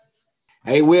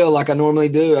Hey, Will, like I normally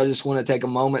do, I just want to take a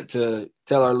moment to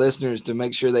tell our listeners to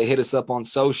make sure they hit us up on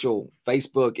social,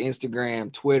 Facebook,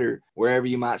 Instagram, Twitter, wherever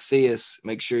you might see us.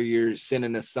 Make sure you're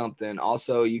sending us something.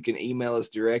 Also, you can email us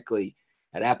directly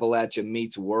at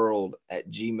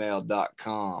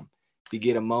appalachiameetsworld@gmail.com. If you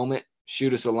get a moment,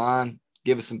 shoot us a line,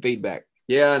 give us some feedback.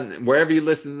 Yeah, and wherever you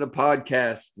listen to the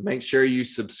podcast, make sure you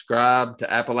subscribe to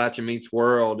Appalachia Meets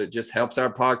World. It just helps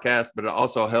our podcast, but it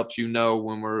also helps you know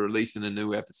when we're releasing a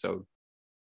new episode.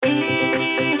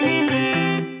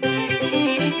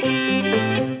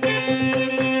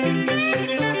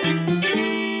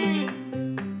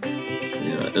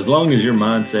 As long as your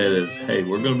mindset is, hey,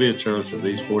 we're going to be a church with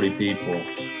these 40 people,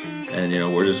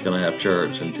 and we're just going to have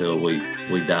church until we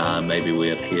die. Maybe we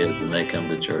have kids and they come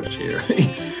to church here.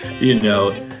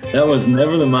 That was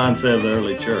never the mindset of the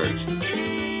early church.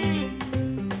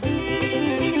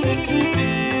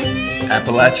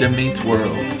 Appalachia Meets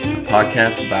World, a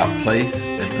podcast about place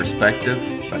and perspective,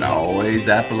 but always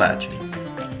Appalachian.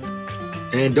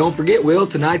 And don't forget, Will,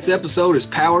 tonight's episode is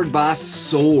powered by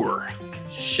SOAR.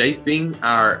 Shaping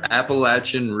our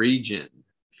Appalachian region.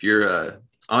 If you're an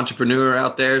entrepreneur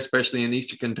out there, especially in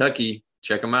Eastern Kentucky,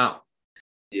 check them out.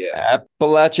 Yeah.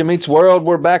 Appalachia Meets World.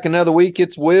 We're back another week.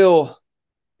 It's Will.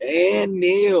 And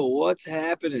Neil, what's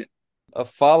happening? A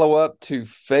follow-up to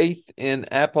Faith in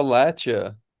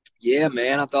Appalachia. Yeah,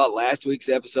 man, I thought last week's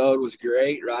episode was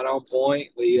great, right on point.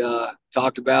 We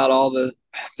talked about all the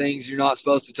things you're not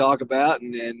supposed to talk about,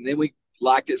 and then we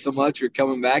liked it so much we're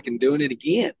coming back and doing it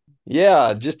again.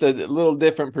 Yeah, just a little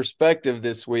different perspective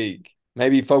this week.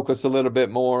 Maybe focus a little bit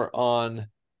more on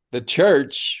the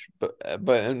church, but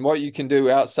and what you can do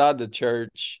outside the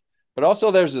church. But also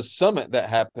there's a summit that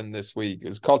happened this week.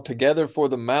 It's called Together for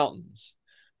the Mountains,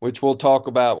 which we'll talk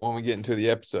about when we get into the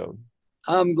episode.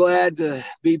 I'm glad to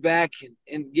be back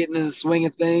and getting in the swing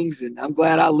of things, and I'm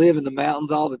glad I live in the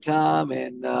mountains all the time.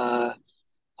 And I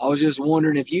was just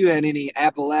wondering if you had any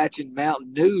Appalachian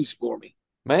mountain news for me.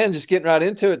 Man, just getting right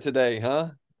into it today,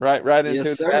 huh? Right into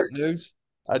Yes, the app sir. news.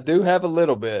 I do have a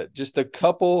little bit, just a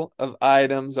couple of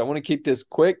items. I want to keep this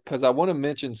quick because I want to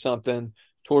mention something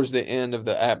towards the end of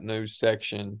the app news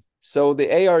section. So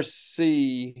the ARC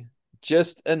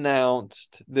just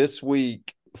announced this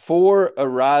week 4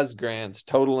 ARISE grants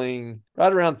totaling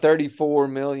right around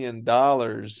 $34 million.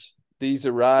 These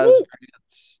ARISE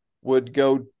grants would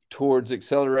go towards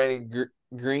accelerating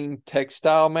green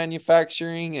textile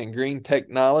manufacturing and green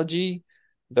technology.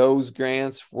 Those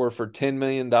grants were for $10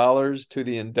 million to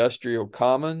the Industrial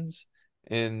Commons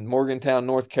in Morgantown,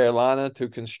 North Carolina, to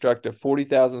construct a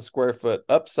 40,000 square foot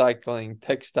upcycling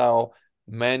textile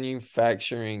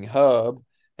manufacturing hub,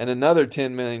 and another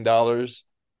 $10 million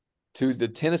to the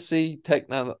Tennessee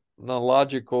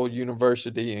Technological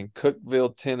University in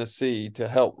Cookeville, Tennessee, to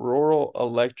help rural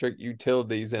electric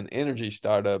utilities and energy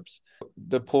startups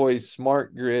deploy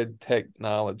smart grid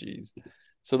technologies.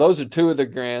 So those are 2 of the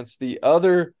grants. The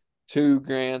other 2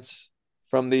 grants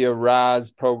from the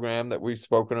ARISE program that we've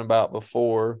spoken about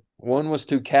before, one was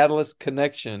to Catalyst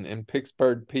Connection in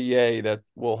Pittsburgh, PA, that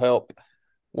will help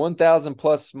 1,000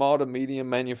 plus small to medium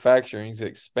manufacturings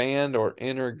expand or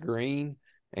enter green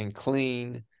and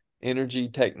clean energy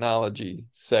technology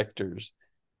sectors,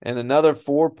 and another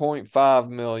 $4.5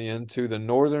 million to the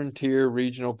Northern Tier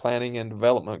Regional Planning and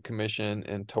Development Commission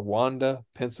in Towanda,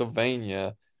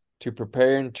 Pennsylvania, to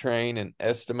prepare and train an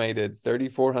estimated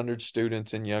 3,400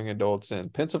 students and young adults in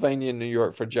Pennsylvania and New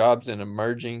York for jobs in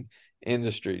emerging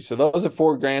industries. So those are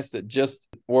 4 grants that just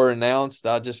were announced.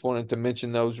 I just wanted to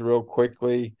mention those real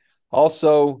quickly.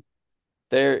 Also,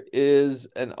 there is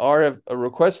a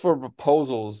request for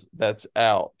proposals that's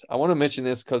out. I want to mention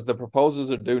this because the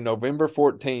proposals are due November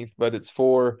 14th, but it's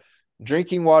for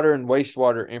drinking water and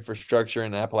wastewater infrastructure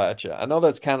in Appalachia. I know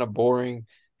that's kind of boring,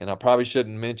 and I probably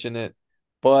shouldn't mention it,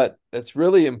 but it's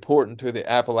really important to the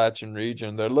Appalachian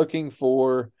region. They're looking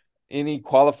for any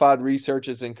qualified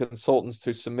researchers and consultants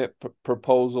to submit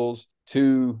proposals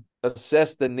to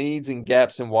assess the needs and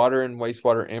gaps in water and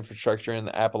wastewater infrastructure in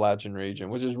the Appalachian region,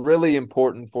 which is really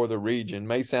important for the region.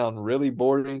 May sound really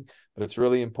boring, but it's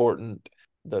really important.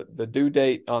 The due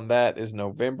date on that is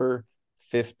November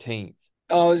 15th.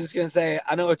 Oh, I was just going to say,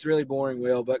 I know it's really boring,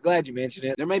 Will, but glad you mentioned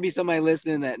it. There may be somebody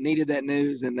listening that needed that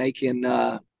news, and they can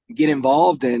get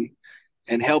involved and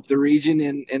help the region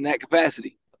in that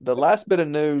capacity. The last bit of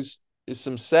news is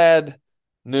some sad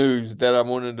news that I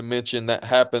wanted to mention that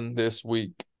happened this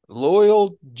week.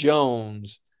 Loyal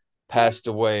Jones passed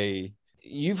away.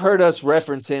 You've heard us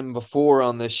reference him before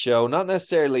on this show, not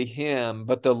necessarily him,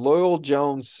 but the Loyal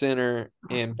Jones Center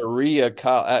in at Berea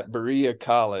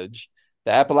College.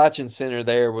 The Appalachian Center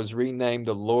there was renamed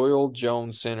the Loyal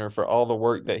Jones Center for all the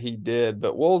work that he did.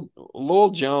 But Loyal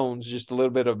Jones, just a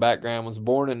little bit of background, was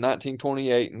born in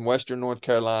 1928 in Western North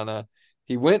Carolina.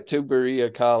 He went to Berea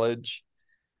College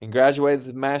and graduated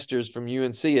with a master's from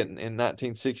UNC in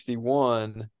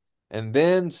 1961, and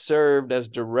then served as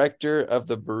director of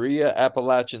the Berea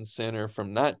Appalachian Center from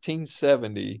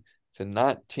 1970 to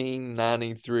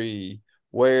 1993,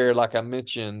 where, like I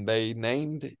mentioned, they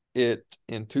named it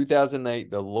in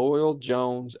 2008 the Loyal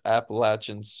Jones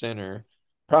Appalachian Center,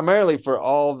 primarily for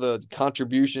all the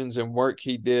contributions and work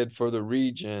he did for the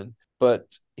region, but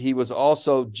he was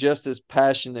also just as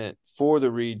passionate for the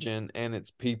region and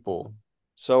its people.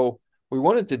 So we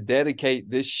wanted to dedicate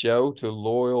this show to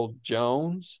Loyal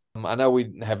Jones. I know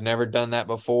we have never done that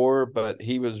before, but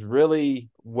he was really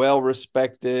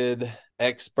well-respected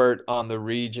expert on the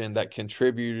region that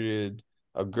contributed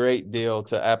a great deal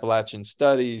to Appalachian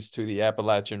studies, to the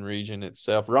Appalachian region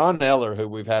itself. Ron Eller, who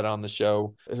we've had on the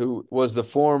show, who was the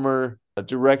former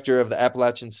director of the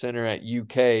Appalachian Center at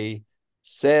UK,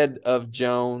 said of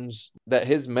Jones that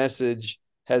his message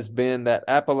has been that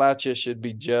Appalachia should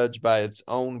be judged by its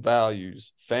own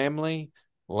values, family,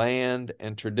 land,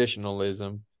 and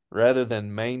traditionalism, rather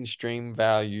than mainstream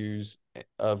values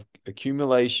of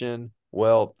accumulation,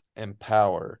 wealth, and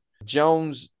power.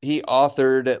 Jones, he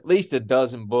authored at least a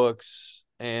dozen books,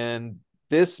 and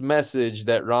this message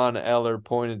that Ron Eller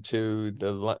pointed to,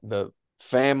 the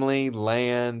family,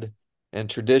 land, and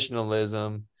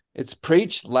traditionalism, it's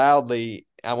preached loudly.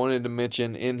 I wanted to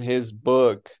mention in his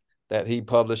book that he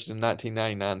published in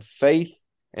 1999, Faith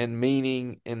and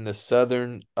Meaning in the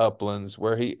Southern Uplands,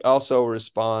 where he also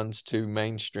responds to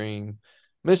mainstream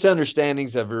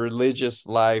misunderstandings of religious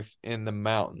life in the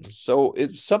mountains. So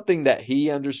it's something that he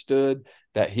understood,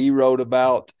 that he wrote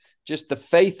about, just the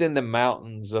faith in the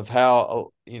mountains, of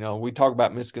how, we talk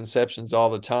about misconceptions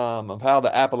all the time, of how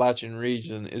the Appalachian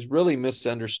region is really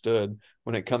misunderstood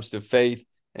when it comes to faith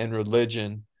and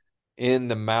religion in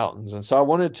the mountains. And so I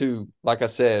wanted to, like I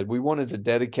said, we wanted to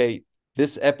dedicate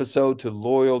this episode to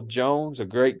Loyal Jones, a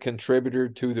great contributor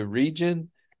to the region.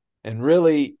 And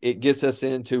really, it gets us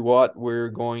into what we're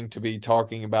going to be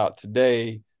talking about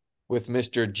today with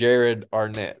Mr. Jared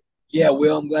Arnett. Yeah,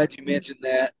 Will, I'm glad you mentioned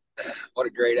that. What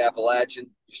a great Appalachian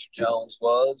Mr. Jones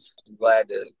was. I'm glad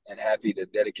and happy to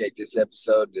dedicate this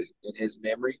episode in his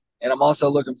memory. And I'm also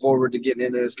looking forward to getting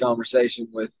into this conversation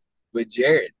with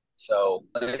Jared. So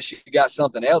unless you got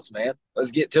something else, man, let's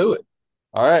get to it.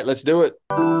 All right, let's do it.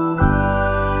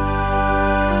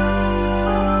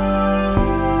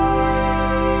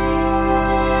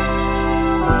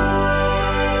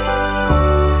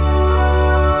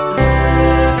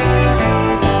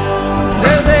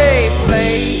 There's a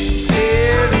place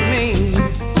dear to me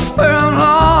where I'm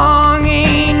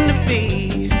longing to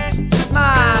be with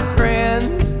my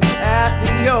friends at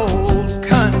the old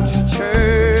country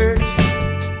church.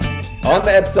 On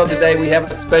the episode today, we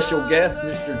have a special guest,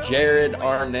 Mr. Jared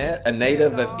Arnett, a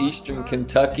native of Eastern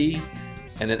Kentucky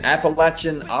and an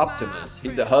Appalachian optimist.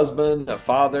 He's a husband, a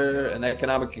father, an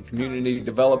economic and community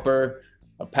developer,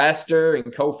 a pastor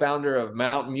and co-founder of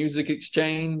Mountain Music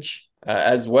Exchange,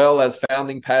 as well as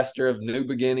founding pastor of New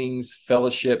Beginnings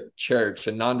Fellowship Church,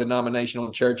 a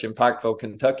non-denominational church in Pikeville,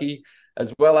 Kentucky,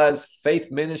 as well as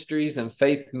Faith Ministries and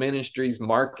Faith Ministries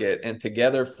Market and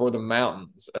Together for the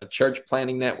Mountains, a church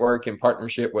planning network in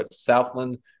partnership with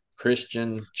Southland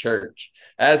Christian Church.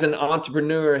 As an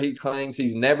entrepreneur, he claims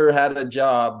he's never had a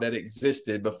job that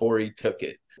existed before he took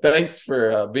it. Thanks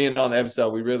for being on the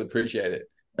episode. We really appreciate it.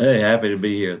 Hey, happy to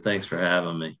be here. Thanks for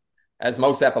having me. As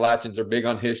most Appalachians are big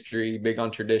on history, big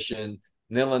on tradition,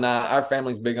 Neil and I, our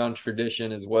family's big on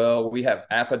tradition as well. We have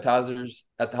appetizers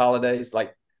at the holidays,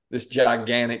 like this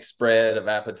gigantic spread of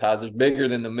appetizers, bigger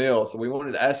than the meal. So we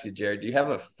wanted to ask you, Jared, do you have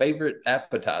a favorite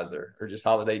appetizer or just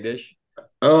holiday dish?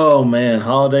 Oh man,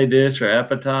 holiday dish or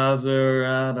appetizer?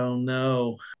 I don't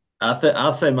know.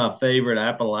 I'll say my favorite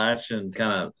Appalachian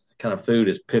kind of food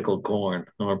is pickled corn.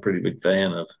 I'm a pretty big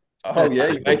fan of. Oh yeah,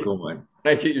 you pickled corn.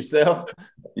 Make it yourself?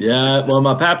 Yeah, well,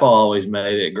 my papa always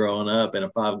made it growing up in a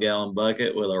 5-gallon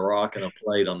bucket with a rock and a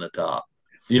plate on the top.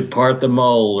 You part the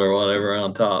mold or whatever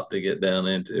on top to get down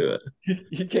into it.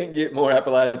 You can't get more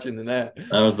Appalachian than that.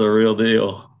 That was the real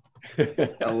deal.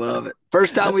 I love it.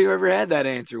 First time we've ever had that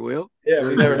answer, Will. Yeah,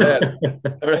 we never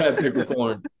had pickled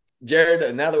corn.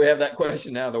 Jared, now that we have that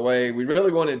question out of the way, we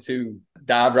really wanted to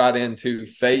dive right into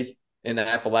faith in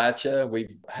Appalachia.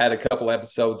 We've had a couple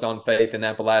episodes on faith in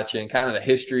Appalachia and kind of the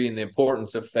history and the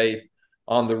importance of faith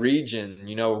on the region.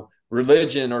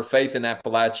 Religion or faith in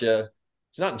Appalachia,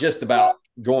 it's not just about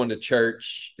going to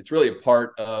church. It's really a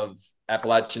part of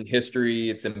Appalachian history.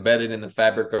 It's embedded in the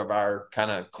fabric of our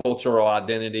kind of cultural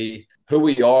identity, who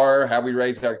we are, how we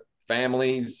raise our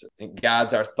families. It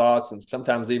guides our thoughts and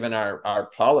sometimes even our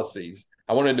policies.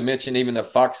 I wanted to mention even the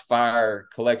Foxfire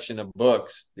collection of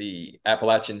books, the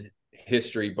Appalachian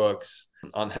history books,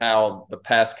 on how the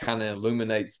past kind of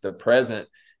illuminates the present.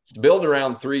 It's built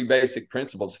around three basic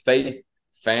principles: faith,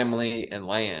 family, and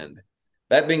land.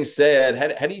 That being said,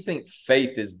 how do you think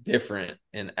faith is different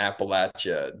in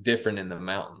Appalachia, different in the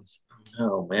mountains?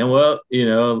 Oh man, well,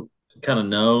 kind of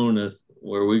known as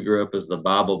where we grew up as the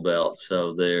Bible Belt.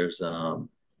 So there's,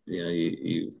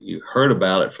 you heard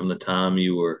about it from the time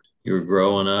you were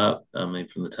growing up. I mean,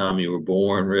 from the time you were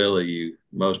born, really,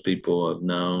 most people have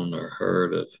known or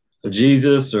heard of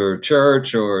Jesus or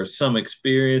church or some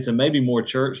experience, and maybe more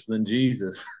church than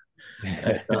Jesus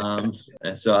at times.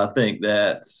 And so I think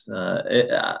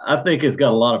I think it's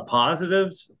got a lot of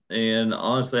positives. And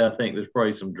honestly, I think there's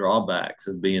probably some drawbacks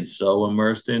of being so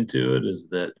immersed into it, is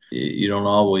that you don't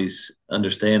always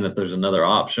understand that there's another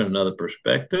option, another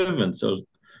perspective. And so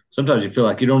sometimes you feel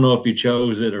like you don't know if you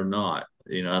chose it or not.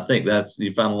 I think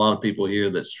you find a lot of people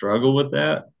here that struggle with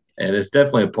that. And it's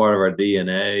definitely a part of our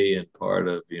DNA and part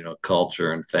of,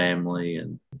 culture and family,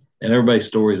 and everybody's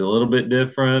story is a little bit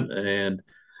different.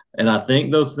 And I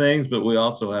think those things, but we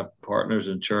also have partners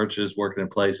in churches working in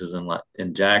places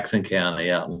in Jackson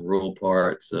County, out in rural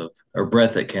parts or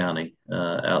Breathitt County,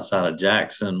 outside of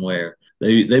Jackson, where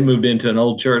they moved into an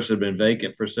old church that had been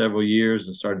vacant for several years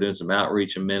and started doing some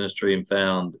outreach and ministry, and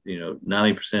found,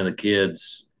 90% of the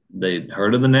kids, they'd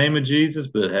heard of the name of Jesus,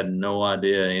 but had no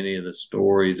idea any of the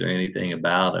stories or anything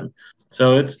about him.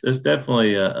 So it's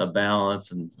definitely a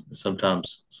balance, and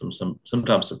sometimes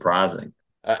sometimes surprising.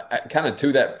 Kind of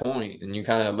to that point, and you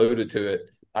kind of alluded to it,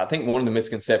 I think one of the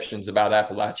misconceptions about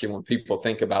Appalachia, when people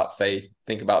think about faith,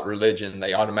 think about religion,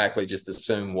 they automatically just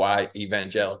assume white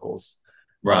evangelicals.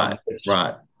 Right,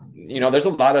 right. There's a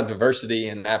lot of diversity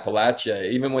in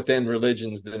Appalachia, even within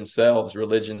religions themselves.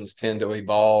 Religions tend to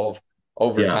evolve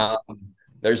over time.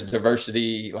 There's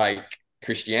diversity like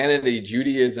Christianity,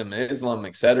 Judaism, Islam,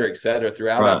 et cetera,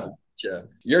 throughout Appalachia.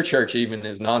 Your church even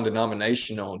is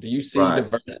non-denominational. Do you see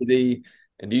diversity?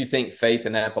 And do you think faith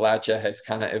in Appalachia has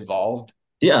kind of evolved?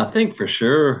 Yeah, I think for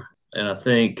sure. And I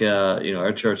think,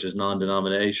 our church is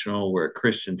non-denominational. We're a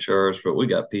Christian church, but we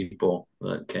got people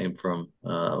that came from,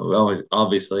 we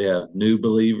obviously have new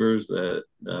believers that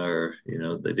are,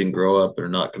 they didn't grow up, they're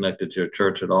not connected to a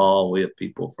church at all. We have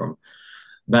people from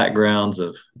backgrounds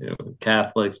of,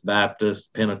 Catholics, Baptists,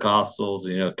 Pentecostals,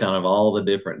 kind of all the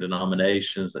different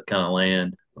denominations that kind of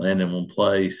land in one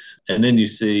place. And then you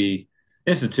see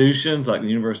institutions like the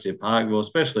University of Pikeville,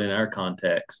 especially in our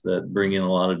context, that bring in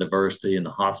a lot of diversity in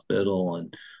the hospital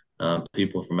and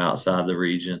people from outside the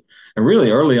region. And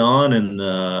really early on in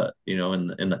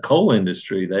the coal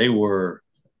industry, they were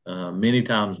many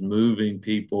times moving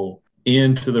people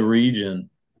into the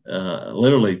region,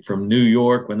 literally from New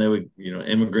York, when they would,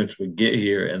 immigrants would get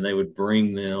here and they would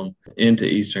bring them into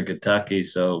Eastern Kentucky.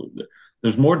 So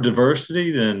there's more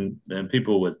diversity than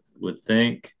people would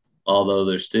think. Although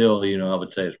there's still, I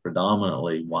would say it's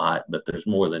predominantly white, but there's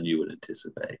more than you would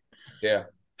anticipate. Yeah.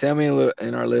 Tell me a little,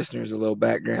 and our listeners, a little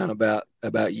background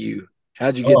about you.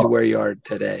 How'd you get to where you are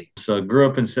today? So I grew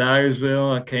up in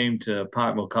Salyersville. I came to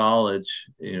Pikeville College,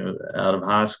 out of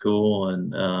high school,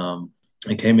 and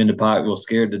I came into Pikeville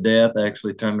scared to death. I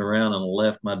actually turned around and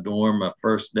left my dorm my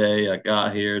first day I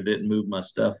got here, didn't move my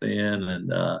stuff in,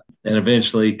 and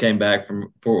eventually came back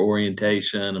for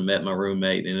orientation and met my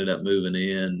roommate, ended up moving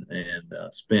in,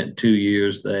 and spent 2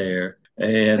 years there.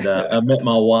 And I met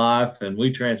my wife, and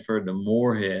we transferred to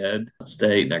Moorhead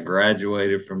State, and I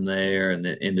graduated from there, and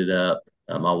then ended up,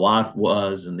 my wife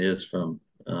was and is from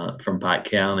Pike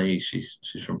County. She's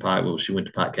from Pikeville. She went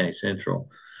to Pike County Central.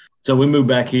 So we moved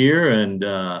back here, and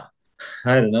I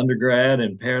had an undergrad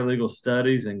in paralegal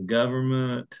studies and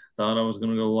government. Thought I was going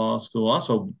to go to law school.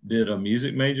 Also did a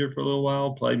music major for a little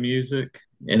while, played music.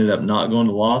 Ended up not going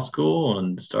to law school,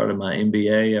 and started my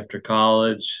MBA after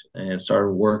college, and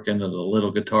started working at a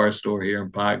little guitar store here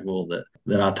in Pikeville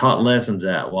that I taught lessons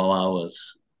at while I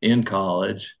was in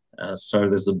college. I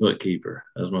started as a bookkeeper.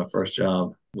 That was my first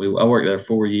job. I worked there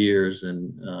 4 years,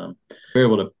 and we were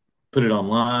able to put it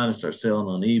online and start selling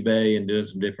on eBay and doing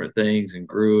some different things, and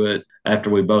grew it. After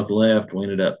we both left, we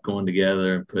ended up going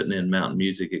together and putting in Mountain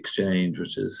Music Exchange,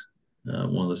 which is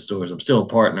one of the stores I'm still a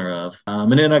partner of. And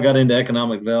then I got into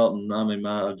economic development. I mean,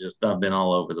 I've been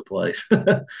all over the place.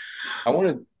 I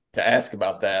wanted to ask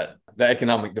about that, the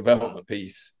economic development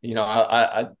piece.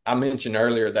 I mentioned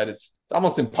earlier that it's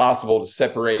almost impossible to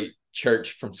separate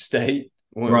church from state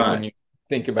when you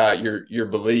think about your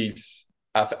beliefs,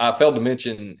 I failed to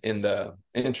mention in the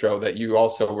intro that you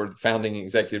also were the founding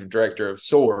executive director of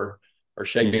SOAR, or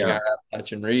Shaping Our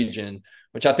Appalachian Region,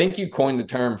 which I think you coined the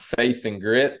term faith and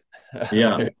grit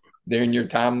during your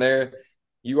time there.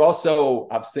 You also,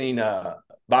 I've seen a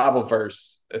Bible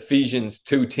verse, Ephesians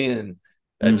 2:10,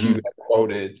 that you have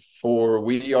quoted, for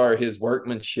we are his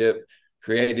workmanship,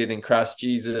 created in Christ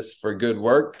Jesus for good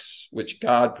works, which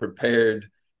God prepared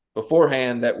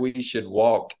beforehand that we should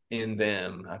walk in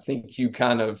them. I think you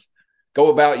kind of go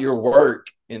about your work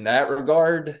in that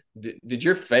regard. Did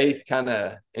your faith kind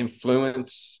of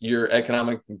influence your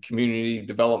economic and community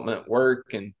development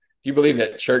work? And do you believe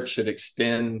that church should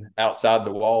extend outside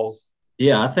the walls?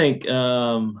 Yeah, I think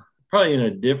probably in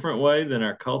a different way than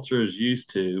our culture is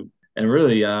used to. And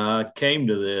really, I came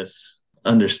to this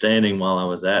understanding while I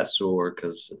was at SOAR,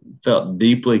 because I felt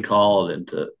deeply called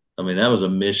into, that was a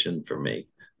mission for me.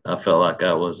 I felt like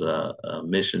I was a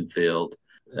mission field.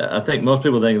 I think most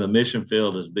people think of the mission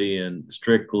field as being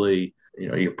strictly,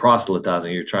 you're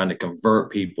proselytizing, you're trying to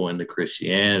convert people into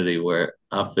Christianity, where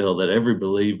I feel that every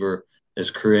believer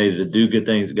is created to do good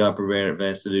things that God prepared in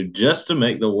advance to do, just to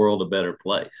make the world a better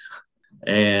place.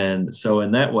 And so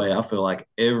in that way, I feel like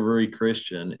every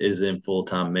Christian is in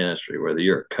full-time ministry, whether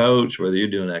you're a coach, whether you're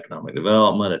doing economic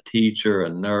development, a teacher, a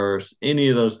nurse, any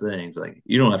of those things. Like,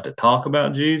 you don't have to talk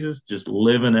about Jesus, just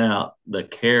living out the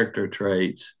character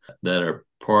traits that are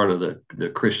part of the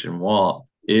Christian walk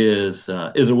is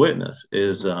a witness,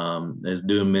 is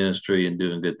doing ministry and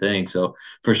doing good things. So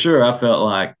for sure, I felt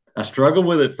like I struggled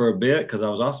with it for a bit, because I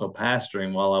was also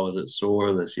pastoring while I was at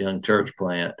SOAR, this young church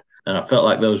plant. And I felt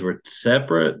like those were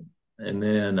separate. And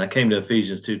then I came to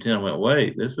Ephesians 2:10. I went,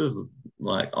 wait, this is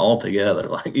like all together.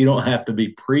 Like, you don't have to be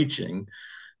preaching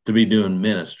to be doing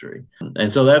ministry.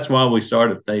 And so that's why we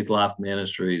started Faith Life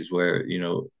Ministries, where,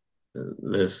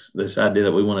 this idea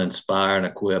that we want to inspire and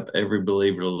equip every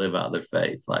believer to live out their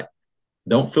faith. Like,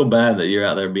 don't feel bad that you're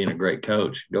out there being a great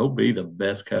coach. Go be the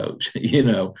best coach.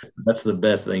 That's the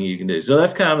best thing you can do. So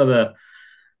that's kind of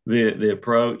the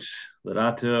approach that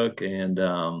I took. And,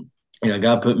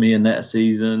 God put me in that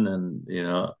season, and,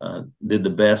 did the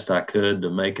best I could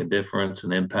to make a difference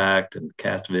and impact and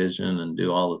cast vision and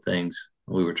do all the things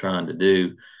we were trying to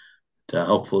do to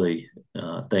hopefully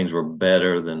things were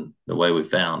better than the way we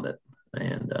found it.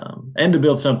 And to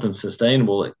build something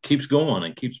sustainable that keeps going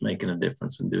and keeps making a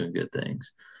difference and doing good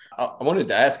things. I wanted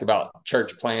to ask about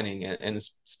church planning and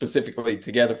specifically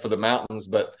Together for the Mountains,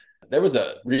 but there was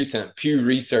a recent Pew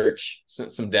Research,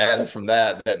 some data from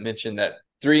that mentioned that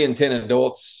 3 in 10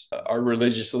 adults are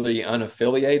religiously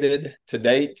unaffiliated to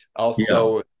date.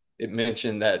 Also, It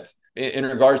mentioned that in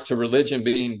regards to religion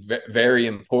being very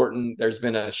important, there's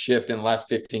been a shift in the last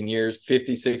 15 years,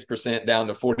 56% down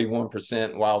to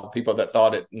 41%, while people that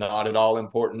thought it not at all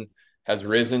important has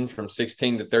risen from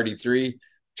 16 to 33.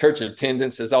 Church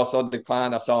attendance has also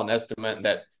declined. I saw an estimate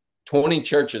that 20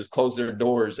 churches close their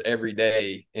doors every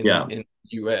day in the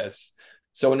U.S.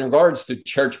 So in regards to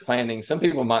church planning, some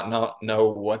people might not know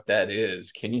what that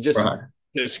is. Can you just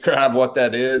describe what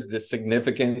that is, the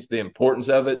significance, the importance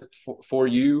of it for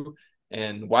you?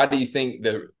 And why do you think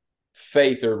the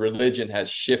faith or religion has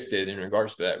shifted in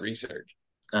regards to that research?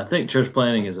 I think church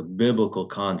planning is a biblical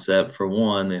concept. For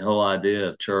one, the whole idea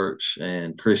of church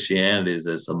and Christianity is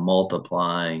it's a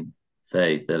multiplying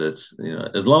faith, that it's,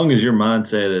 as long as your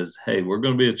mindset is, hey, we're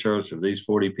going to be a church of these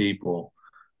 40 people,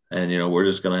 and, we're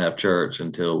just going to have church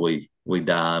until we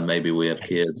die. Maybe we have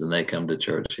kids and they come to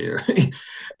church here.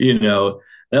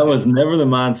 That was never the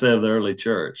mindset of the early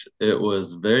church. It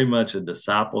was very much a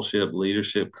discipleship,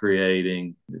 leadership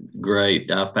creating.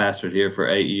 Great. I've pastored here for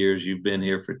 8 years. You've been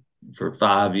here for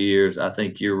 5 years. I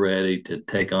think you're ready to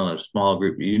take on a small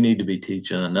group. You need to be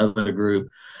teaching another group.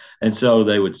 And so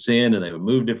they would send and they would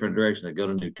move different directions. They go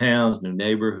to new towns, new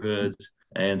neighborhoods.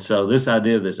 And so this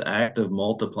idea of this active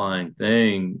multiplying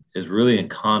thing is really in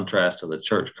contrast to the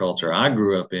church culture I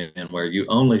grew up in, where you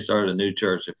only started a new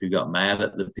church if you got mad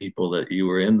at the people that you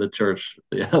were in the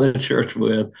other church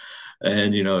with.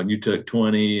 And, and you took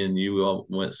 20 and you all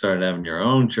started having your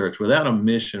own church without a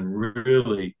mission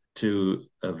really to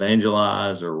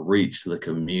evangelize or reach the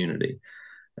community.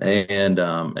 And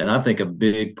I think a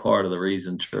big part of the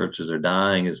reason churches are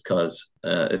dying is because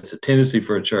it's a tendency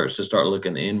for a church to start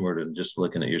looking inward and just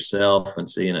looking at yourself and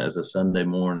seeing it as a Sunday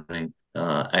morning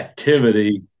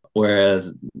activity.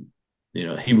 Whereas,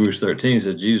 Hebrews 13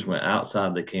 says Jesus went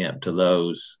outside the camp to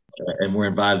those, and we're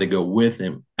invited to go with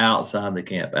him outside the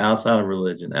camp, outside of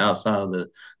religion, outside of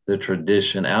the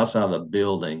tradition, outside of the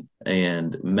building,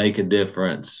 and make a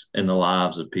difference in the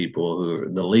lives of people who are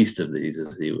the least of these,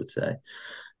 as he would say.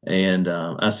 And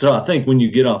so I think when you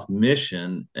get off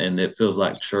mission and it feels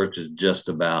like church is just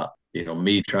about,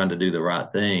 me trying to do the right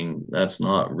thing, that's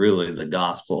not really the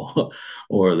gospel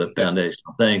or the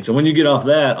foundational thing. So when you get off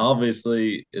that,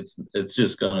 obviously it's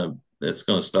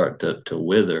gonna start to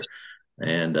wither.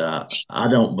 And I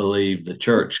don't believe the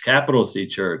church, capital C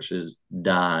church, is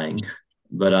dying.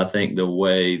 But I think the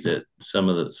way that some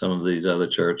of these other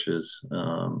churches,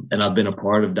 and I've been a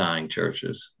part of dying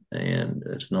churches, and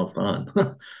it's no fun.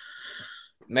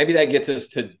 Maybe that gets us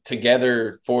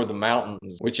together for the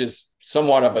mountains, which is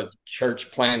somewhat of a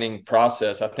church planning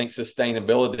process. I think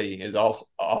sustainability is also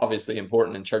obviously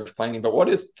important in church planning, but what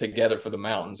is Together for the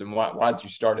Mountains, and why did you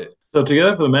start it? So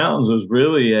Together for the Mountains was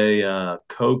really a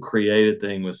co-created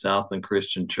thing with Southland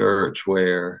Christian Church,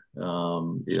 where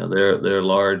they're a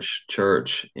large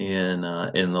church in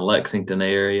the Lexington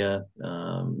area,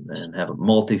 and have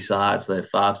multi sites. They have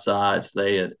 5 sites.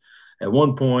 They had at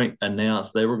one point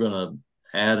announced they were going to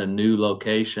add a new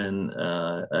location,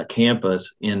 a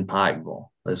campus in Pikeville.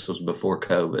 This was before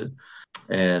COVID.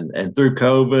 And through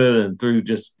COVID and through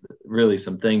just really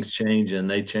some things changing,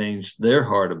 they changed their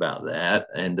heart about that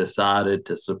and decided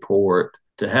to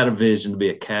had a vision to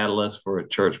be a catalyst for a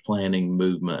church planting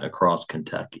movement across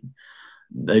Kentucky.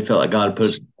 They felt like God had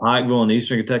put Pikeville and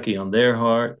Eastern Kentucky on their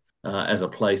heart as a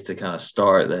place to kind of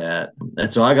start that. And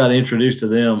so I got introduced to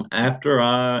them after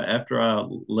I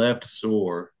left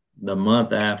SOAR. The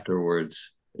month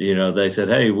afterwards, they said,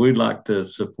 "Hey, we'd like to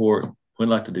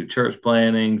do church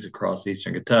plantings across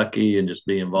Eastern Kentucky and just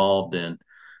be involved in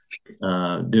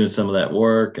doing some of that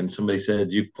work." And somebody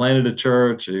said, "You've planted a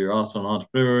church, or you're also an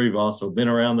entrepreneur. You've also been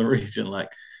around the region."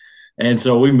 And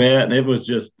so we met, and it was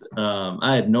just,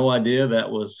 I had no idea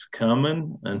that was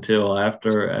coming until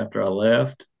after I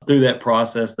left. Through that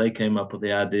process, they came up with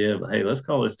the idea of, "Hey, let's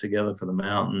call this Together for the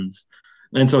Mountains."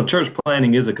 And so church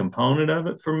planning is a component of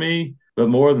it for me, but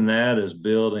more than that is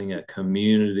building a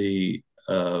community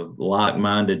of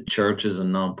like-minded churches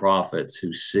and nonprofits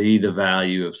who see the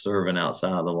value of serving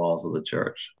outside the walls of the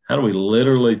church. How do we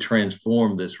literally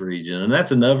transform this region? And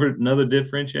that's another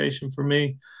differentiation for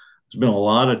me. There's been a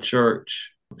lot of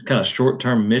church kind of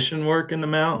short-term mission work in the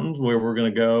mountains where we're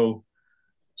going to go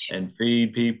and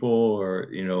feed people or,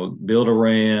 build a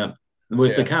ramp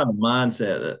with the kind of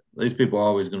mindset that these people are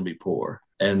always going to be poor.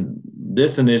 And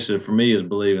this initiative for me is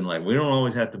believing we don't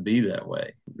always have to be that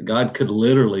way. God could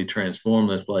literally transform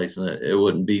this place, and it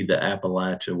wouldn't be the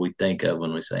Appalachia we think of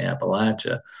when we say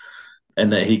Appalachia.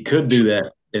 And that he could do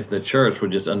that if the church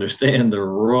would just understand their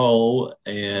role.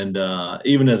 And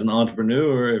even as an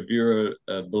entrepreneur, if you're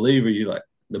a believer, you're like,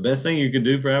 the best thing you could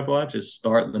do for Appalachia is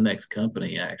start the next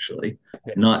company, actually,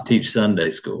 not teach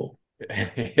Sunday school.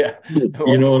 Yeah.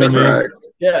 You know what I mean? Right.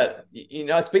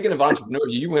 Yeah. Speaking of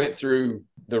entrepreneurs, you went through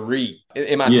the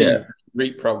MIT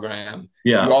REAP program.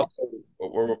 Yeah. You also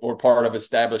were part of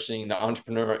establishing the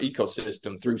entrepreneur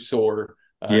ecosystem through SOAR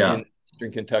in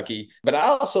Eastern Kentucky. But I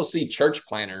also see church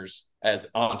planners as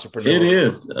entrepreneurs. It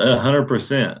is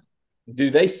 100%.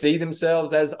 Do they see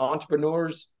themselves as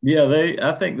entrepreneurs? Yeah,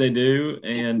 I think they do.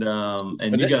 And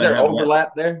you got there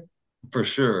overlap there? For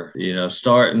sure.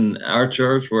 Starting our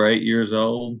church, we're 8 years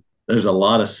old. There's a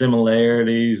lot of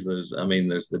similarities. There's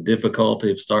the difficulty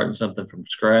of starting something from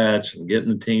scratch and getting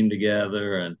the team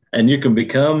together, and you can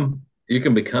become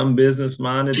business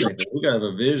minded. We got to have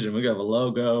a vision, we got to have a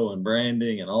logo and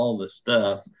branding and all this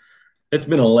stuff. It's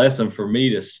been a lesson for me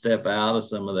to step out of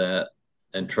some of that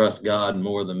and trust God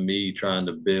more than me trying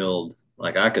to build.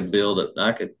 I could build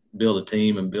a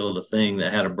team and build a thing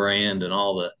that had a brand and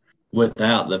all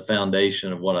without the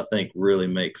foundation of what I think really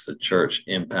makes the church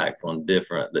impactful and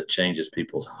different, that changes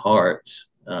people's hearts.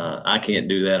 I can't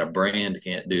do that. A brand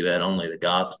can't do that. Only the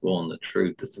gospel and the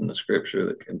truth that's in the scripture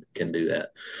that can do that.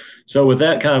 So with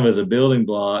that kind of as a building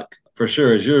block, for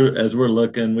sure, as we're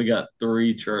looking, we got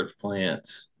 3 church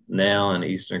plants now in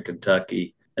Eastern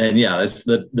Kentucky. And it's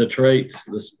the traits.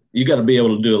 You got to be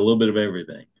able to do a little bit of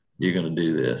everything. You're going to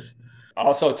do this.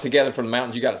 Also, Together for the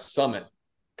Mountains, you got a summit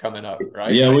coming up,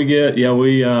 right? We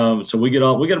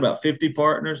got about 50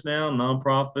 partners now,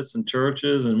 nonprofits and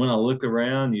churches. And when I look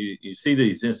around, you see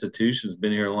these institutions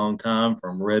been here a long time,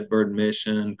 from Redbird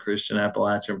Mission, Christian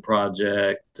Appalachian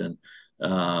Project, and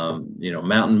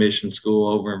Mountain Mission School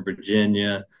over in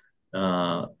Virginia.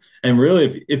 And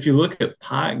really, if you look at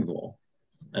Pikeville,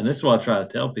 and this is what I try to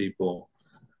tell people,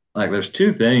 there's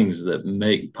 2 things that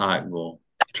make Pikeville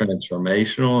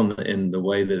transformational in the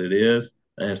way that it is.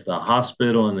 And it's the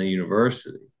hospital and the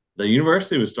university. The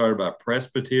university was started by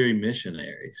Presbyterian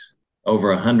missionaries over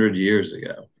 100 years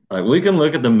ago. We can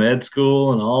look at the med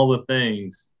school and all the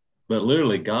things, but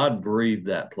literally God breathed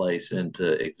that place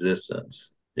into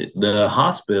existence. The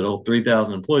hospital,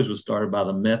 3,000 employees, was started by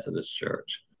the Methodist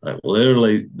Church. Like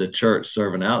literally the church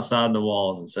serving outside the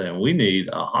walls and saying, we need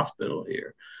a hospital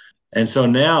here. And so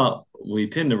now we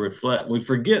tend to reflect, we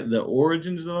forget the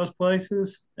origins of those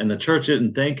places, and the church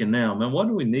isn't thinking now, man, what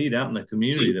do we need out in the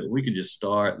community that we could just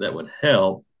start that would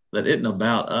help, that isn't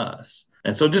about us?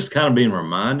 And so just kind of being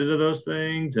reminded of those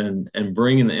things and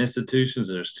bringing the institutions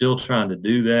that are still trying to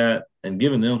do that and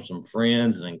giving them some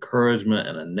friends and encouragement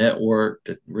and a network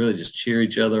to really just cheer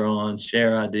each other on,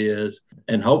 share ideas,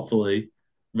 and hopefully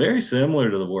very similar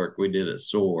to the work we did at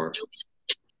SOAR.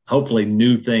 Hopefully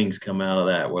new things come out of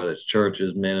that, whether it's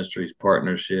churches, ministries,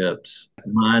 partnerships,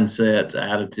 mindsets,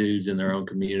 attitudes in their own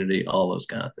community, all those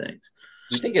kind of things.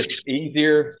 Do you think it's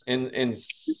easier in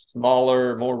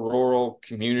smaller, more rural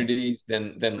communities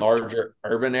than larger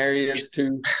urban areas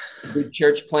to do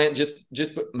church plant?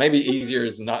 Just maybe easier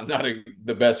is not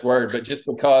the best word, but just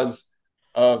because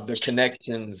of the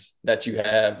connections that you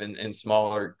have in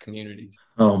smaller communities.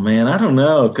 Oh man, I don't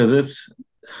know, because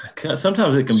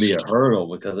sometimes it can be a hurdle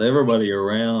because everybody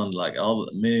around, like a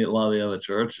lot of the other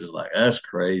churches, like that's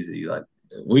crazy. Like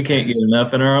we can't get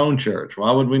enough in our own church.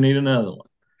 Why would we need another one?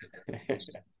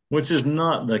 Which is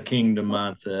not the kingdom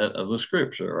mindset of the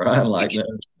scripture, right? Like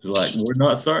we're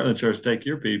not starting the church, take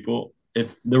your people.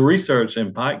 If the research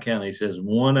in Pike County says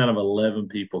 1 out of 11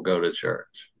 people go to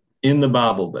church in the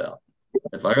Bible Belt.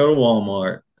 If I go to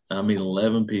Walmart, I meet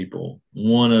 11 people,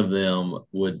 one of them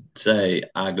would say,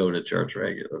 I go to church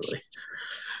regularly.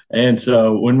 And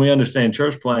so when we understand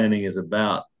church planning is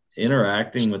about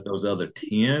interacting with those other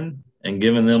 10 and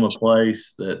giving them a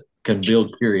place that can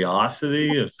build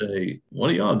curiosity of, say, what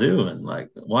are y'all doing? Like,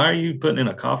 why are you putting in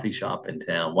a coffee shop in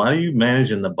town? Why are you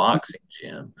managing the boxing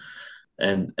gym?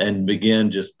 And begin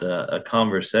just a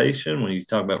conversation. When you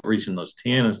talk about reaching those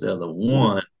 10 instead of the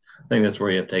 1, I think that's where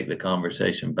you have to take the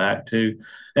conversation back to.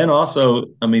 And also,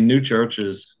 I mean, new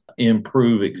churches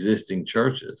improve existing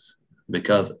churches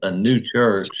because a new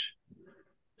church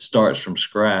starts from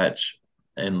scratch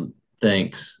and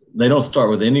thinks they don't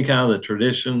start with any kind of the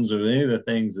traditions or any of the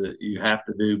things that you have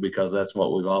to do because that's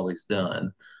what we've always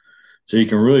done. So you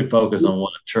can really focus on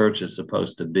what a church is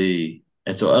supposed to be.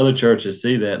 And so other churches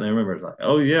see that and they remember, it's like,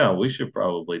 oh yeah, we should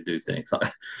probably do things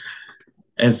like.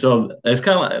 And so it's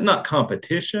kind of like, not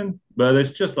competition, but it's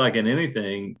just like in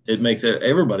anything, it makes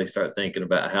everybody start thinking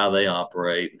about how they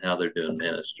operate and how they're doing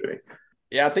ministry.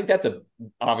 Yeah, I think that's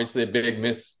obviously a big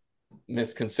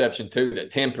misconception too, that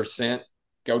 10%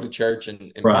 go to church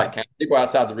and right. Pike. People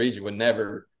outside the region would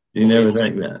never. You never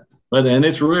think that. And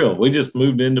it's real. We just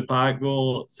moved into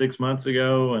Pikeville 6 months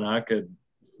ago, and I could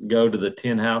go to the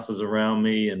 10 houses around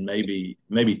me, and maybe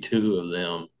 2 of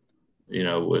them,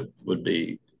 would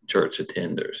be church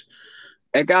attenders.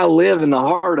 Heck, I live in the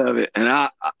heart of it, and I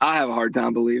have a hard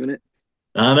time believing it.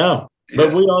 I know.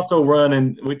 But we also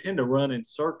we tend to run in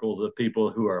circles of people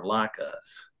who are like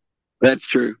us. That's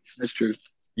true.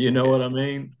 You know what I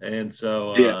mean? And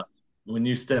so when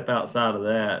you step outside of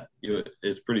that,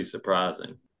 it's pretty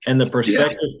surprising. And the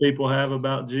perspectives people have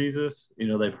about Jesus,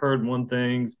 they've heard one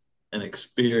thing and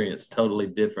experienced totally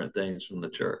different things from the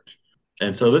church.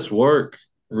 And so this work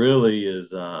really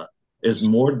is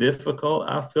more difficult,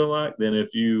 I feel like, than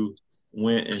if you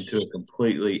went into a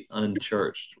completely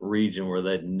unchurched region where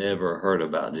they'd never heard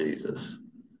about Jesus.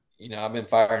 I've been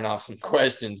firing off some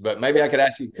questions, but maybe I could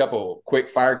ask you a couple quick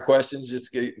fire questions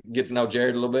just to get to know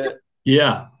Jared a little bit.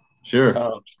 Yeah,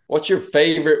 sure. What's your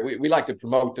favorite? We like to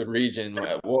promote the region.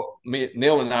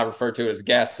 Neil and I refer to it as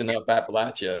gassing up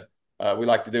Appalachia. We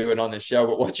like to do it on this show,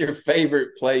 but what's your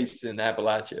favorite place in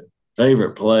Appalachia?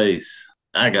 Favorite place?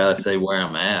 I got to say where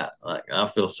I'm at. Like, I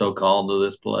feel so called to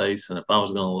this place. And if I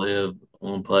was going to live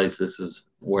one place, this is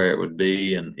where it would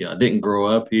be. And, I didn't grow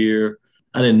up here.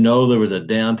 I didn't know there was a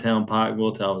downtown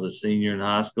Pikeville till I was a senior in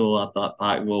high school. I thought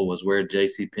Pikeville was where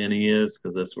JCPenney is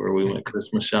because that's where we went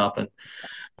Christmas shopping.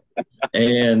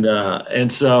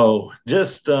 And so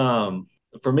just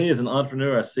for me as an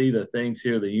entrepreneur, I see the things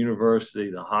here, the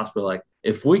university, the hospital, like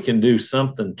if we can do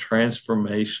something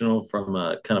transformational from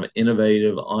a kind of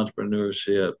innovative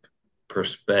entrepreneurship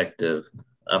perspective,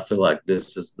 I feel like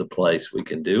this is the place we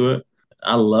can do it.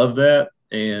 I love that.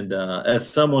 And as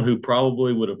someone who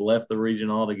probably would have left the region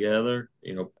altogether,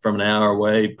 from an hour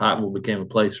away, Pikeville became a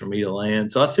place for me to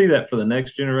land. So I see that for the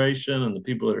next generation and the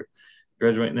people that are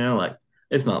graduating now, like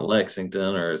it's not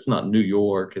Lexington or it's not New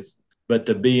York. But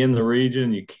to be in the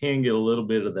region, you can get a little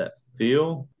bit of that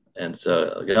feel. And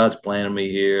so God's planning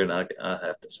me here, and I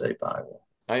have to say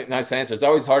Pikeville. Nice answer. It's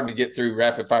always hard to get through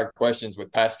rapid fire questions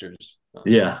with pastors.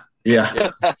 Yeah. Yes.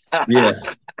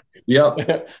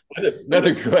 Yep.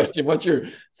 Another question. What's your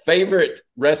Favorite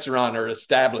restaurant or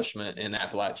establishment in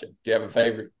Appalachia? Do you have a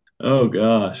favorite? Oh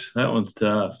gosh, that one's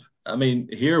tough. I mean,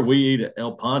 here we eat at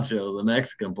El Pancho, the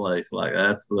Mexican place. Like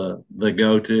that's the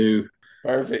go-to.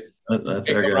 Perfect. That's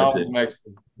Can't our go wrong with go-to.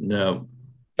 Mexican. No.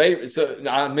 Favorite. So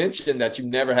I mentioned that you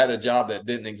never had a job that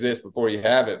didn't exist before you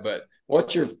have it, but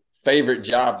what's your favorite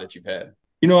job that you've had?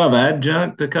 You know, I've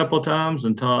adjunct a couple of times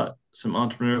and taught some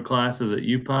entrepreneurial classes at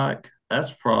UPike.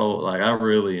 That's probably like I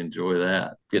really enjoy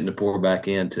that, getting to pour back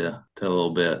into a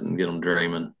little bit and get them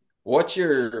dreaming. What's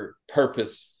your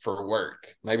purpose for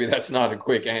work? Maybe that's not a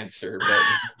quick answer, but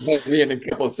maybe in a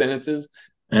couple of sentences.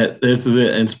 This is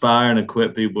it: inspire and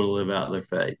equip people to live out their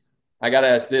faith. I got to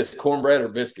ask this: cornbread or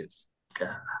biscuits?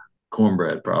 God,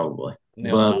 cornbread probably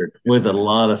No, butter with a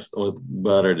lot of with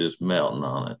butter just melting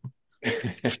on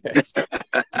it.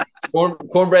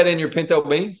 Cornbread in your pinto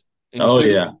beans? Oh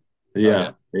yeah.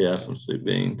 yeah, some soup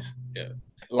beans. Yeah.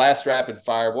 Last rapid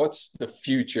fire. What's the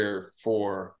future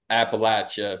for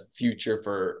Appalachia? Future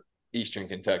for Eastern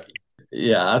Kentucky?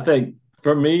 Yeah, I think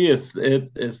for me, it's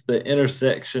the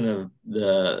intersection of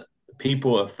the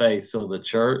people of faith, so the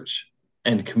church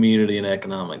and community and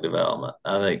economic development.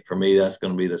 I think for me, that's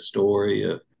going to be the story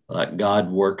of like God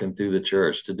working through the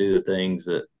church to do the things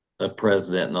that a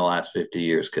president in the last 50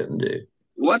 years couldn't do.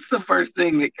 What's the first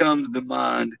thing that comes to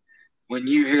mind when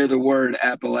you hear the word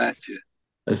Appalachia?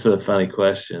 That's a funny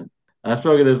question. I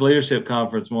spoke at this leadership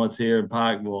conference once here in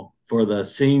Pikeville for the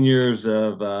seniors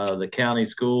of the county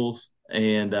schools.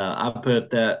 And I put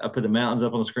the mountains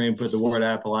up on the screen, put the word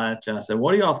Appalachia. I said,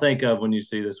 what do y'all think of when you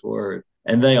see this word?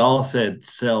 And they all said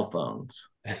cell phones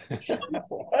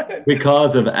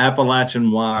because of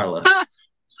Appalachian Wireless,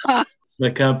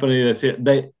 the company that's here.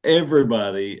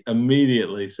 Everybody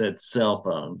immediately said cell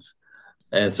phones.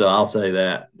 And so I'll say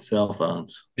that cell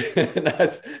phones.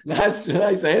 Nice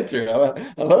answer.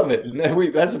 I love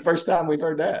it. That's the first time we've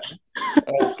heard that.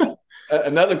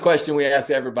 Another question we ask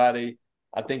everybody,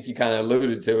 I think you kind of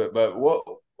alluded to it, but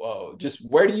just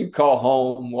where do you call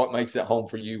home? What makes it home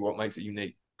for you? What makes it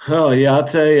unique? Oh yeah, I'd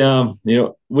say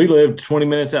we lived 20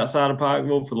 minutes outside of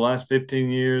Pikeville for the last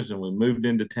 15 years, and we moved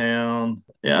into town.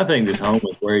 Yeah, I think just home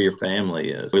is where your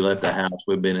family is. We left a house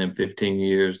we've been in 15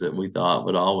 years that we thought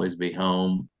would always be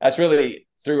home. That's really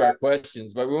through our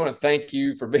questions, but we want to thank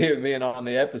you for being on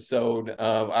the episode.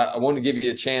 I want to give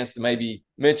you a chance to maybe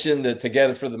mention the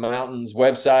Together for the Mountains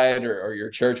website or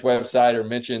your church website, or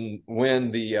mention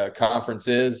when the conference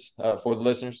is for the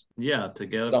listeners. Yeah,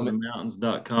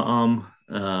 togetherforthemountains.com.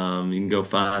 You can go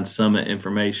find summit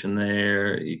information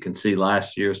there. You can see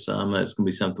last year's summit. It's going to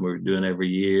be something we're doing every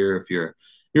year. If you're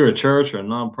a church or a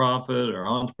nonprofit or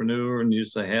entrepreneur and you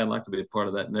say, hey, I'd like to be a part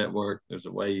of that network, there's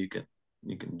a way you can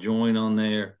join on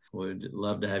there. We'd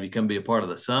love to have you come be a part of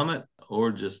the summit,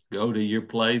 or just go to your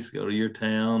place, go to your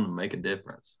town, and make a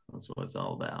difference. That's what it's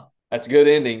all about. That's a good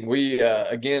ending. We,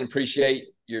 again, appreciate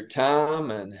your time,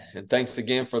 and thanks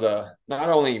again for not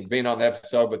only being on the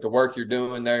episode, but the work you're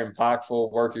doing there in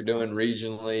Pikeville, work you're doing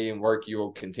regionally, and work you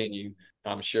will continue,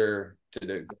 I'm sure, to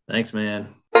do. Thanks,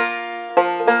 man.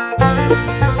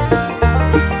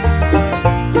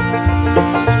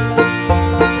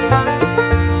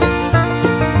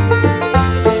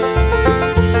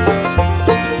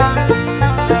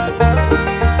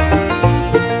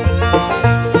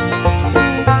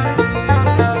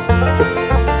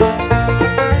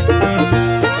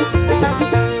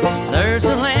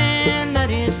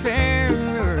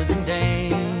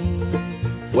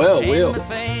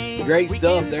 Great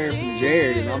stuff there from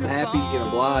Jared, and I'm happy and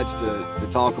obliged to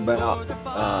talk about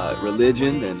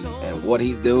religion and what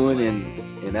he's doing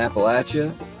in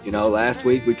Appalachia. You know, last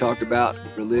week we talked about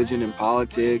religion and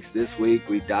politics. This week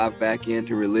we dive back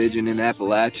into religion in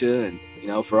Appalachia. And, you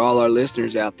know, for all our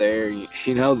listeners out there,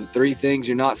 you know, the three things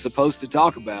you're not supposed to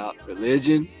talk about: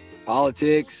 religion,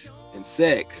 politics, and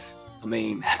sex. I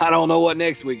mean, I don't know what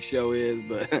next week's show is,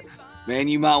 but man,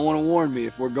 you might want to warn me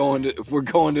if we're going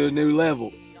to a new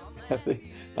level. I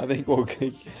think we'll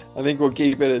keep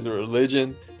it as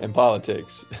religion and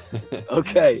politics.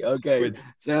 Okay.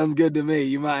 Sounds good to me.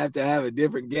 You might have to have a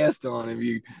different guest on if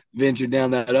you venture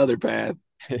down that other path.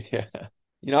 Yeah.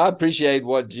 You know, I appreciate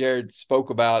what Jared spoke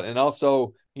about. And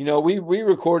also, you know, we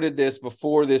recorded this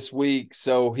before this week.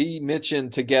 So he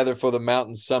mentioned Together for the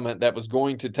Mountain Summit that was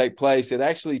going to take place. It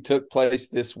actually took place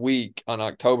this week on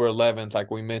October 11th,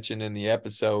 like we mentioned in the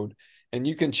episode. And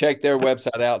you can check their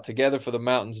website out,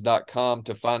 togetherforthemountains.com,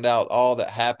 to find out all that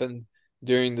happened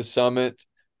during the summit,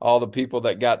 all the people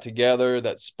that got together,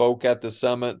 that spoke at the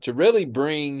summit, to really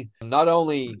bring, not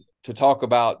only to talk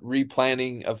about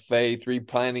replanting of faith,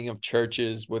 replanting of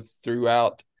churches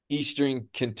throughout Eastern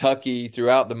Kentucky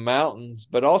throughout the mountains,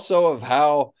 but also of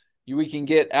how we can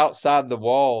get outside the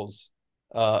walls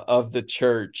of the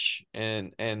church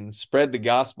and spread the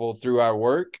gospel through our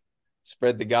work,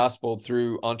 spread the gospel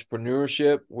through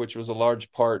entrepreneurship, which was a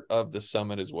large part of the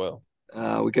summit as well.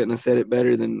 We couldn't have said it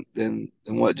better than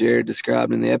what Jared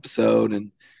described in the episode.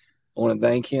 And I want to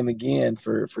thank him again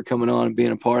for coming on and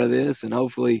being a part of this. And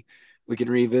hopefully we can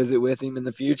revisit with him in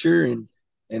the future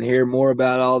and hear more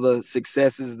about all the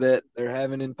successes that they're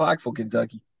having in Pikeville,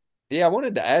 Kentucky. Yeah, I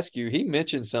wanted to ask you, he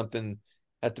mentioned something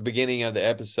at the beginning of the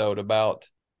episode about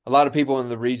a lot of people in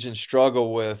the region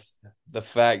struggle with the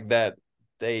fact that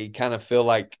they kind of feel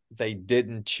like they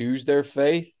didn't choose their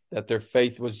faith, that their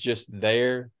faith was just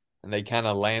there and they kind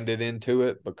of landed into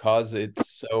it because it's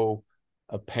so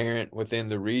apparent within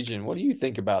the region. What do you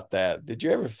think about that? Did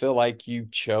you ever feel like you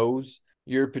chose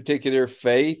your particular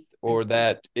faith, or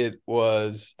that it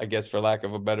was, I guess, for lack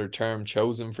of a better term,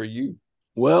 chosen for you?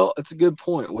 Well, it's a good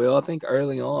point, Will. I think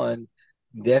early on,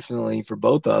 definitely for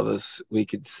both of us, we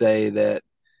could say that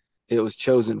it was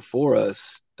chosen for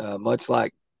us, much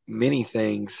like many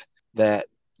things that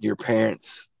your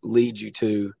parents lead you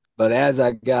to. But as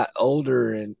I got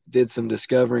older and did some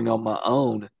discovering on my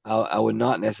own, I would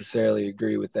not necessarily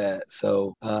agree with that.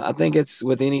 So I think it's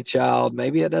with any child.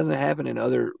 Maybe it doesn't happen in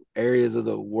other areas of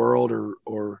the world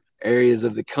or areas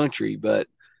of the country, but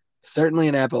certainly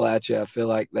in Appalachia, I feel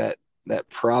like that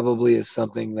probably is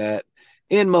something that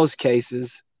in most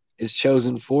cases is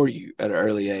chosen for you at an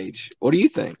early age. What do you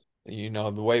think? You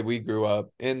know, the way we grew up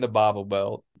in the Bible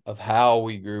Belt, of how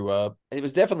we grew up, it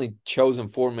was definitely chosen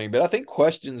for me. But I think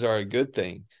questions are a good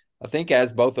thing. I think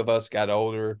as both of us got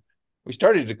older, we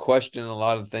started to question a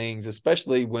lot of things,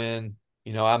 especially when,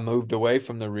 you know, I moved away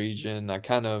from the region. I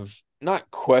kind of not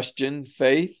questioned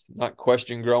faith, not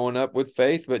questioned growing up with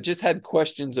faith, but just had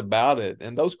questions about it.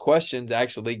 And those questions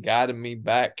actually guided me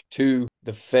back to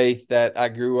the faith that I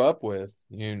grew up with.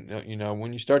 You know,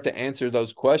 when you start to answer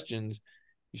those questions,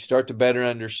 you start to better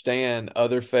understand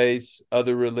other faiths,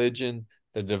 other religion,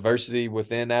 the diversity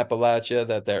within Appalachia,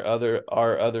 that there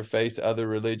are other faiths, other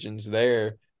religions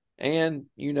there. And,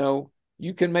 you know,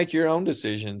 you can make your own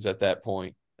decisions at that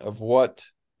point of what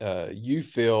you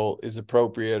feel is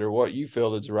appropriate or what you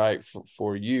feel is right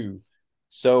for you.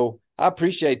 So I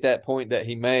appreciate that point that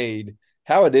he made,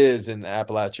 how it is in the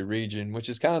Appalachia region, which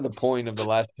is kind of the point of the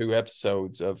last two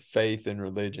episodes of faith and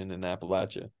religion in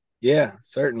Appalachia. Yeah,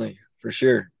 certainly, for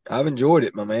sure. I've enjoyed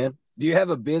it, my man. Do you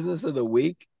have a business of the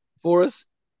week for us,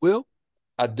 Will?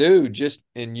 I do, just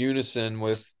in unison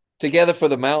with Together for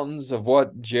the Mountains of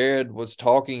what Jared was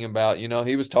talking about. You know,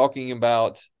 he was talking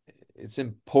about it's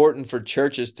important for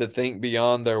churches to think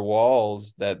beyond their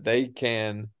walls, that they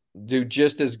can do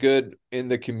just as good in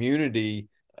the community.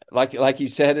 Like he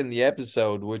said in the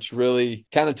episode, which really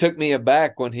kind of took me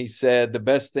aback when he said the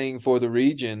best thing for the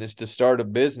region is to start a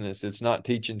business. It's not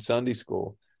teaching Sunday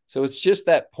school. So it's just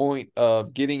that point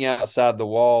of getting outside the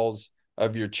walls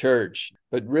of your church,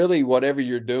 but really whatever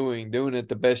you're doing it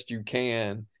the best you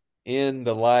can in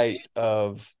the light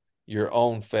of your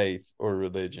own faith or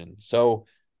religion. So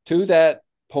to that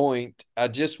point, I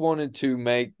just wanted to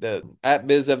make the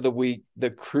AppBiz of the week,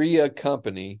 the CREA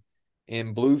company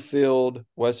in Bluefield,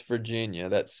 West Virginia.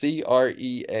 That's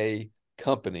CREA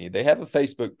company. They have a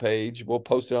Facebook page. We'll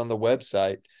post it on the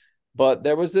website. But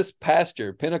there was this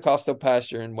pastor, Pentecostal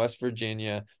pastor in West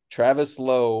Virginia, Travis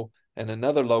Lowe, and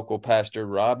another local pastor,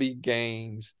 Robbie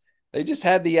Gaines. They just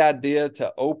had the idea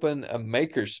to open a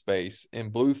makerspace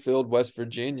in Bluefield, West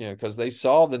Virginia, because they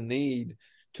saw the need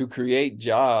to create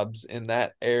jobs in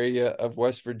that area of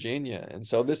West Virginia. And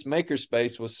so this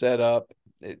makerspace was set up.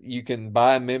 You can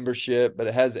buy a membership, but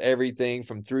it has everything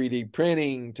from 3D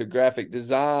printing to graphic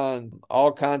design,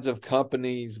 all kinds of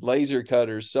companies, laser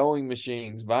cutters, sewing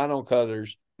machines, vinyl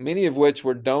cutters, many of which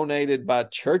were donated by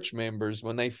church members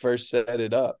when they first set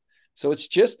it up. So it's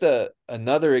just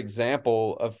another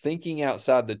example of thinking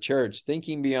outside the church,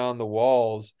 thinking beyond the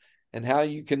walls, and how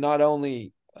you can not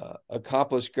only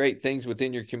accomplish great things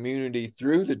within your community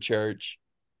through the church,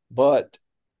 but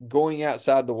going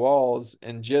outside the walls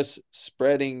and just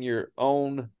spreading your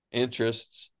own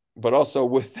interests, but also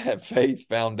with that faith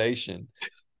foundation.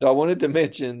 So I wanted to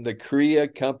mention the CREA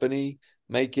company,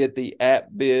 make it the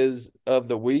AppBiz of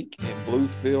the week in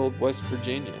Bluefield, West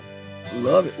Virginia.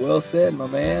 Love it. Well said, my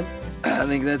man. I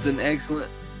think that's an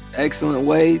excellent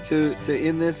way to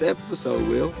end this episode,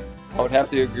 Will. I would have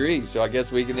to agree. So I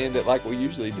guess we can end it like we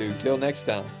usually do. Till next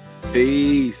time.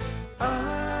 Peace.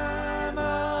 I'm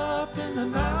up in the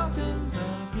mountains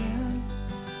again.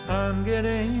 I'm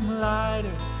getting lighter.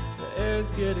 The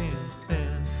air's getting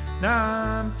thin.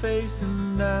 Now I'm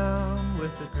facing down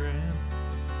with the grin.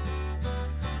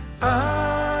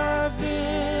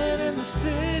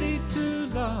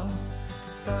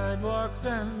 sidewalks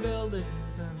and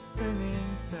buildings and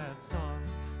singing sad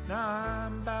songs. Now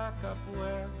I'm back up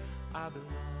where I belong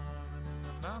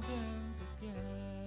in the mountains.